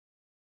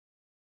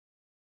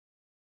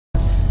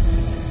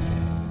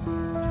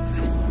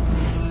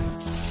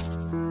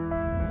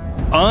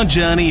Our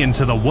journey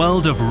into the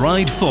world of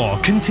Ride 4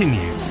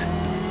 continues.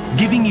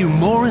 Giving you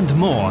more and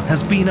more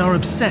has been our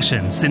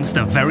obsession since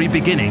the very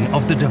beginning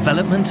of the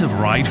development of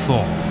Ride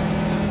 4.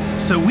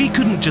 So we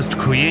couldn't just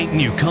create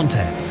new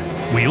contents,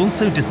 we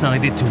also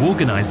decided to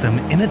organize them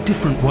in a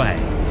different way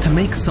to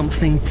make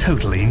something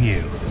totally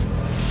new.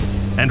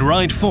 And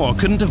Ride 4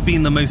 couldn't have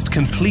been the most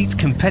complete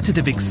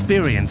competitive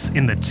experience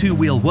in the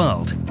two-wheel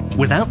world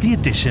without the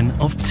addition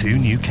of two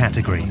new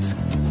categories,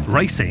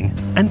 racing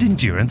and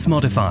endurance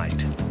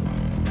modified.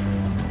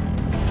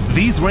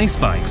 These race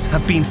bikes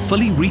have been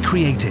fully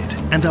recreated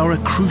and are a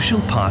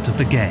crucial part of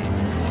the game.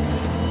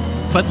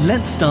 But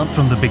let's start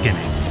from the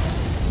beginning.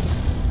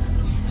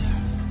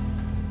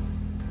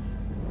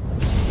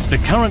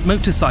 The current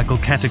motorcycle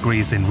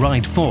categories in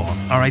Ride 4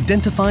 are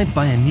identified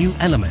by a new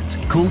element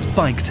called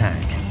bike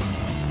tag.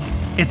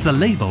 It's a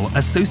label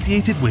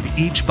associated with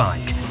each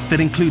bike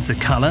that includes a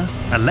color,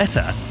 a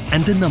letter,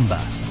 and a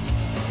number.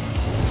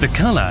 The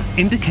color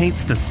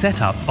indicates the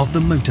setup of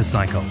the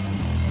motorcycle.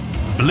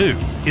 Blue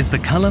is the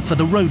color for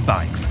the road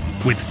bikes,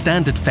 with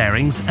standard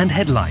fairings and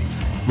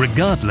headlights,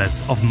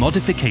 regardless of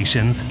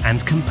modifications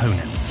and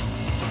components.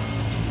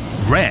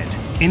 Red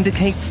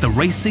indicates the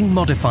racing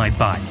modified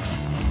bikes.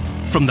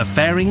 From the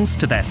fairings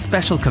to their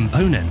special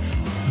components,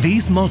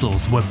 these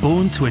models were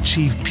born to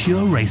achieve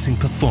pure racing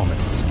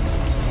performance.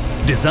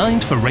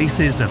 Designed for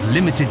races of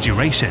limited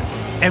duration,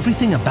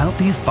 everything about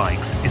these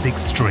bikes is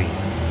extreme.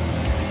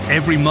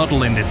 Every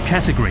model in this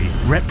category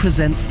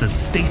represents the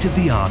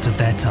state-of-the-art of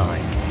their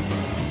time.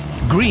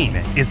 Green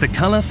is the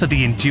color for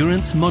the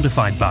endurance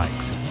modified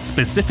bikes,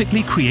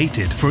 specifically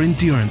created for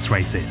endurance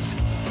races.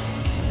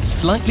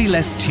 Slightly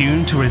less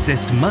tuned to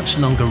resist much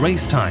longer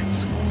race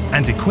times,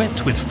 and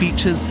equipped with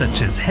features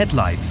such as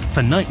headlights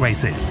for night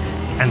races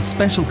and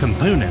special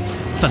components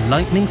for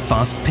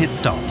lightning-fast pit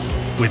stops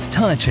with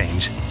tire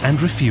change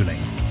and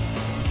refueling.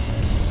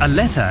 A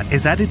letter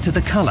is added to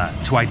the color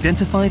to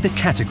identify the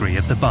category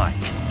of the bike.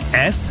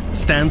 S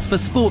stands for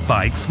sport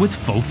bikes with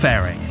full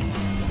fairing.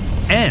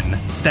 N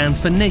stands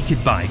for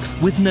naked bikes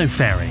with no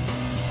fairing.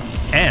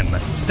 M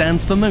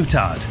stands for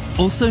motard,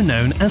 also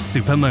known as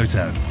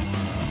supermoto.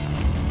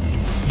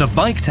 The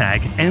bike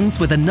tag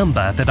ends with a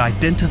number that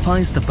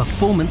identifies the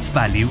performance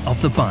value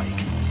of the bike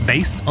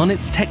based on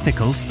its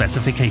technical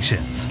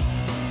specifications.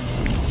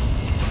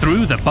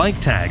 Through the bike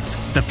tags,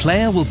 the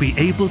player will be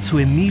able to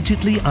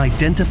immediately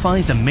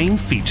identify the main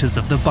features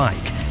of the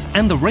bike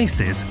and the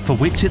races for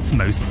which it's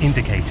most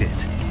indicated.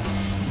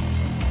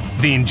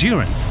 The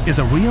Endurance is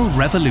a real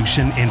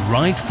revolution in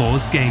Ride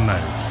 4's game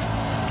modes.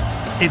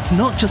 It's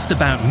not just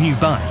about new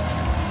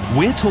bikes,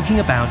 we're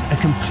talking about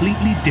a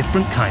completely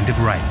different kind of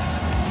race.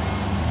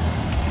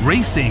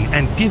 Racing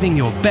and giving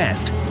your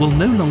best will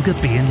no longer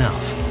be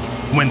enough.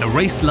 When the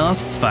race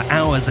lasts for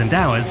hours and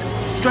hours,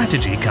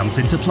 strategy comes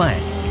into play.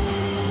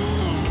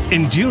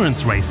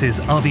 Endurance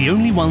races are the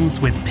only ones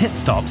with pit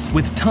stops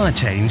with tire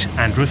change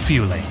and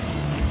refueling.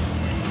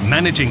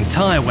 Managing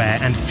tire wear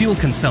and fuel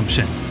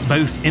consumption,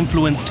 both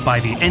influenced by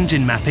the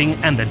engine mapping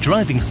and the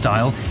driving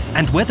style,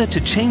 and whether to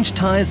change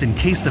tires in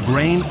case of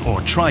rain or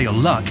try your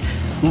luck,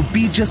 will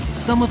be just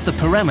some of the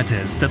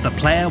parameters that the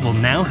player will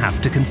now have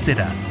to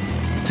consider,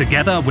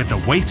 together with the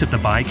weight of the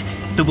bike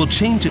that will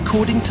change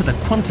according to the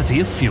quantity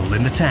of fuel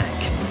in the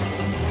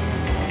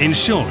tank. In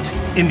short,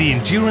 in the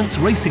endurance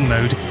racing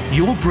mode,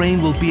 your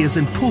brain will be as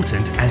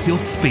important as your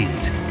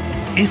speed,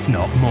 if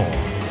not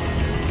more.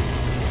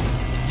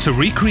 To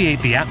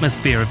recreate the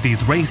atmosphere of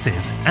these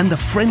races and the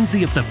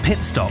frenzy of the pit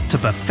stop to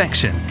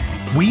perfection,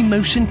 we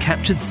motion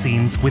captured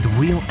scenes with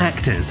real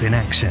actors in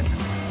action.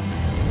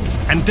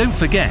 And don't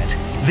forget,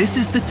 this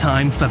is the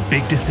time for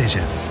big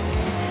decisions.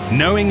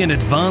 Knowing in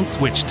advance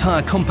which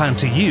tire compound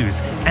to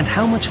use and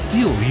how much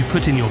fuel you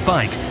put in your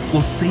bike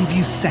will save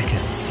you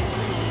seconds.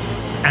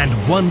 And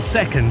 1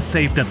 second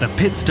saved at the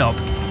pit stop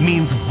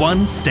means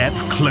one step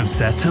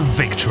closer to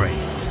victory.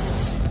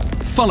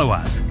 Follow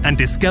us and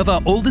discover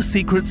all the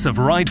secrets of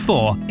Ride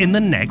 4 in the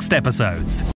next episodes.